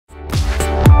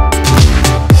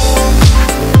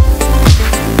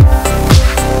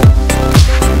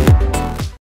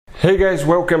Hey guys,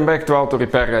 welcome back to Auto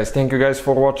Repair guys. Thank you guys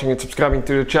for watching and subscribing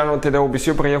to the channel. Today will be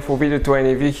super helpful video to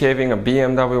any of you having a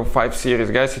BMW 5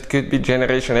 Series guys. It could be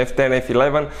generation F10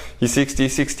 F11 E60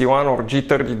 E61 or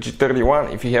G30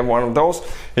 G31 if you have one of those,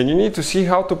 and you need to see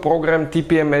how to program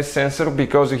TPMS sensor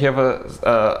because you have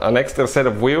an extra set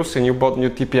of wheels and you bought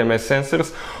new TPMS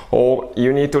sensors, or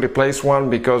you need to replace one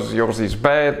because yours is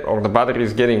bad or the battery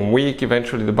is getting weak.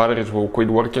 Eventually the batteries will quit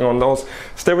working on those.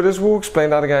 Stay with us, we'll explain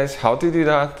that guys, how to do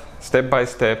that step by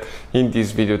step in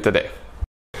this video today.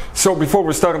 So before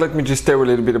we start, let me just tell you a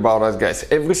little bit about us guys.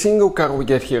 Every single car we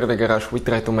get here at the garage, we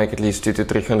try to make at least 200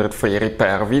 to 300 free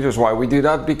repair videos. Why we do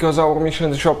that? Because our mission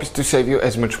in the shop is to save you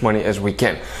as much money as we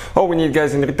can. All we need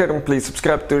guys in return, please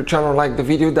subscribe to the channel, like the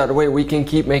video, that way we can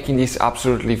keep making these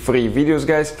absolutely free videos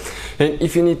guys. And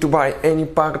if you need to buy any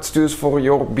parts tools for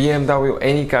your BMW,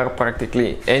 any car,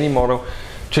 practically any model,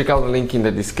 check out the link in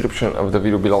the description of the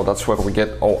video below. That's where we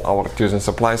get all our tools and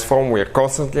supplies from. We are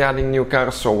constantly adding new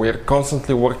cars, so we are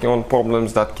constantly working on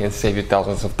problems that can save you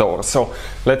thousands of dollars. So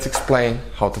let's explain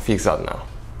how to fix that now.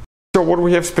 So what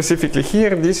we have specifically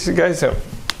here, this is guys a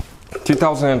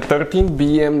 2013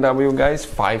 BMW guys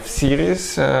 5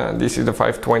 Series. This is the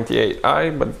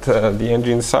 520i, but the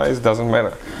engine size doesn't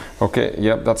matter. Okay,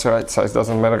 yep, that's right, size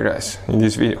doesn't matter guys in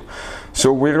this video.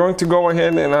 So we're going to go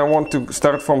ahead and I want to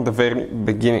start from the very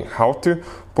beginning, how to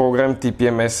program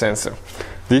TPMS sensor.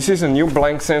 This is a new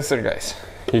blank sensor guys.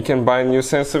 You can buy new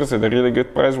sensors at a really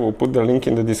good price. We'll put the link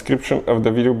in the description of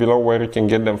the video below where you can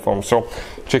get them from. So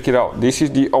check it out. This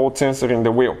is the old sensor in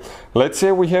the wheel. Let's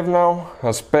say we have now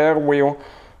a spare wheel,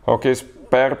 okay,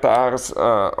 spare tires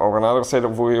or another set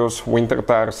of wheels, winter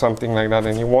tires, something like that,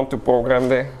 and you want to program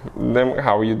them.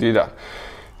 How you do that?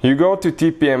 You go to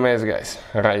TPMS guys,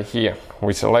 right here.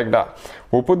 We select that.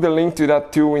 We'll put the link to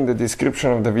that tool in the description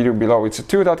of the video below. It's a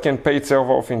tool that can pay itself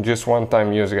off in just one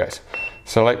time use guys.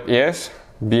 Select yes,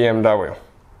 BMW,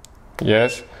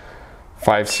 yes,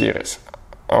 5 Series.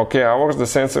 Okay, ours, the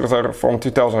sensors are from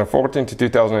 2014 to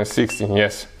 2016,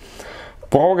 yes.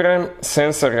 Program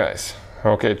sensor guys.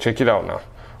 Okay, check it out now.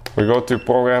 We go to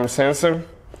program sensor,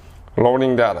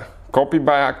 loading data, copy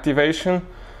by activation,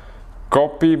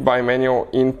 copy by manual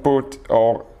input,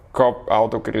 or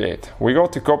auto create. We go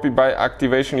to copy by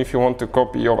activation if you want to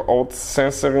copy your old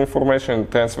sensor information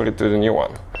and transfer it to the new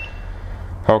one.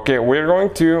 Okay, we're going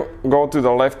to go to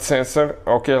the left sensor,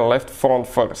 okay, left front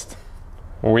first.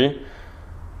 Go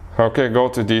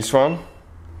to this one,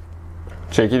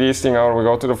 check this thing out, we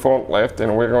go to the front left,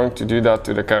 and we're going to do that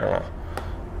to the car now.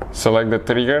 Select the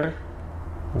trigger,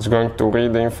 it's going to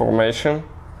read the information.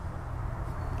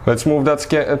 Let's move that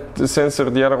sensor,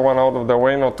 the other one, out of the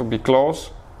way, not to be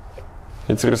close.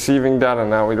 It's receiving data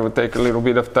now, it will take a little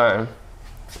bit of time.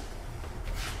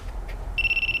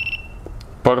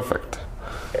 Perfect.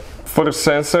 First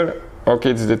sensor,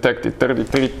 okay, it's detected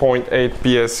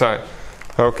 33.8 psi.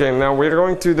 Okay, now we're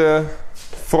going to the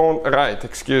front right,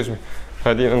 excuse me.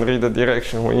 I didn't read the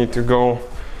direction, we need to go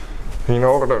in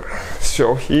order.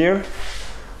 So here,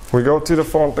 we go to the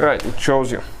front right, it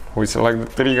shows you. We select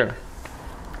the trigger.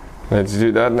 Let's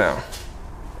do that now.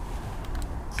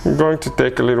 It's going to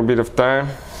take a little bit of time.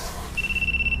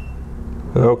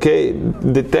 Okay,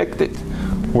 detected.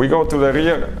 We go to the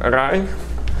rear right.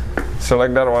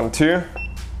 Select that one too.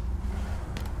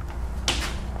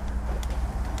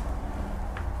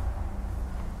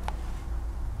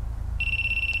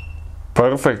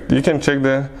 Perfect. You can check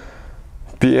the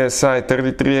PSI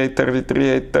 33.8,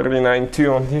 33.8,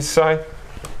 39.2 on this side.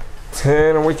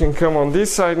 And we can come on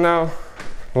this side now.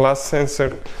 Last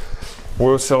sensor.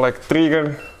 We'll select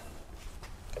trigger.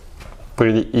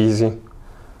 Pretty easy.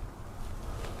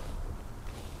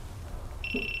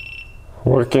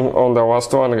 Working on the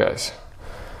last one guys.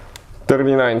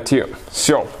 39.2.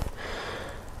 So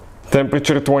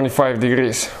temperature 25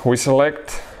 degrees. We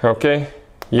select, okay,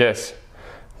 yes.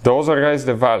 Those are guys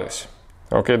the values.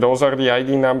 Okay, those are the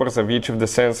ID numbers of each of the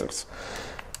sensors.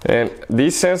 And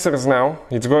these sensors now,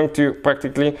 it's going to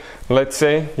practically, let's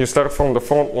say you start from the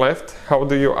front left. How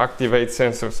do you activate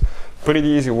sensors? Pretty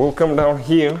easy. We'll come down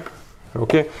here.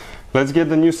 Okay, let's get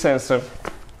the new sensor.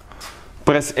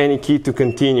 Press any key to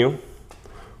continue.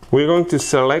 We're going to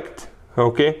select,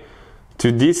 okay,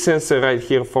 to this sensor right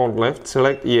here, front left,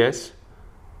 select yes.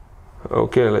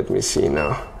 Okay, let me see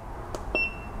now.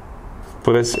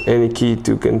 Press any key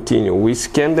to continue. We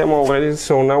scanned them already,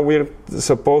 so now we're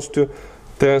supposed to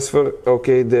transfer,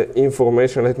 okay, the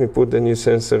information. Let me put the new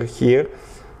sensor here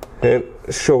and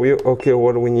show you, okay,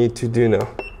 what we need to do now.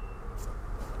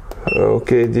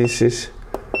 Okay, this is,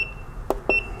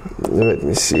 let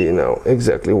me see now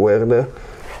exactly where the,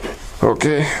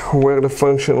 okay, where the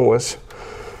function was.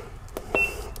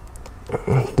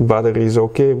 Battery is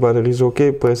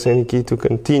okay, press any key to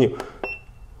continue.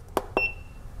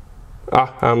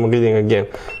 I'm reading again.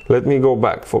 Let me go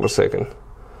back for a second.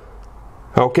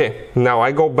 Okay, now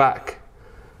I go back.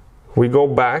 We go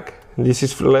back. This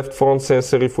is left front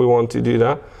sensor if we want to do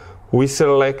that. We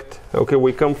select, okay,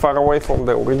 we come far away from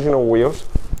the original wheels.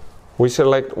 We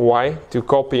select Y to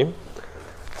copy.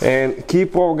 And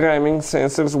keep programming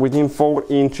sensors within 4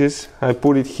 inches. I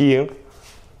put it here.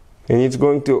 And it's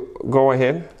going to go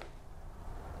ahead.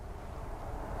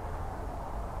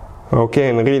 Okay,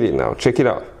 and read it now. Check it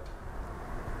out.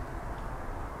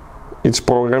 It's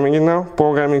programming it now.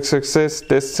 Programming success.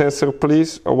 Test sensor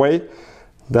please. Await.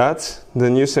 That's the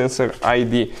new sensor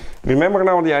ID. Remember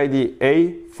now the ID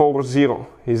A40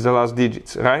 is the last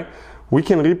digits, right? We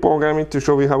can reprogram it to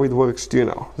show you how it works too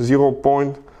now.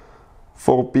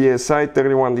 0.4 psi,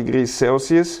 31 degrees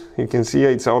Celsius. You can see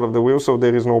it's out of the wheel, so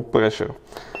there is no pressure.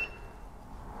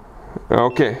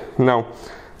 Okay, now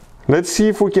let's see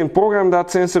if we can program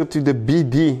that sensor to the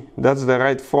BD. That's the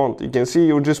right front. You can see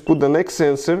you just put the next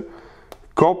sensor,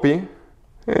 copy,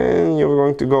 and you're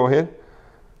going to go ahead.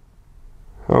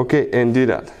 Okay, and do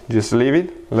that. Just leave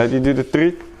it, let it do the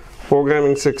trick.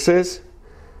 Programming success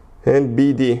and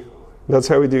BD. That's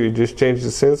how we do it. You just change the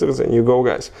sensors and you go,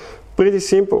 guys. Pretty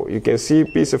simple. You can see a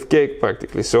piece of cake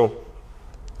practically. So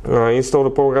install the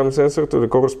program sensor to the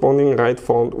corresponding right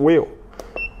front wheel.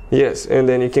 Yes, and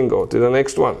then you can go to the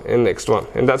next one and next one.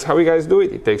 And that's how you guys do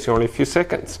it. It takes you only a few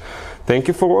seconds. Thank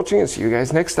you for watching and see you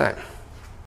guys next time.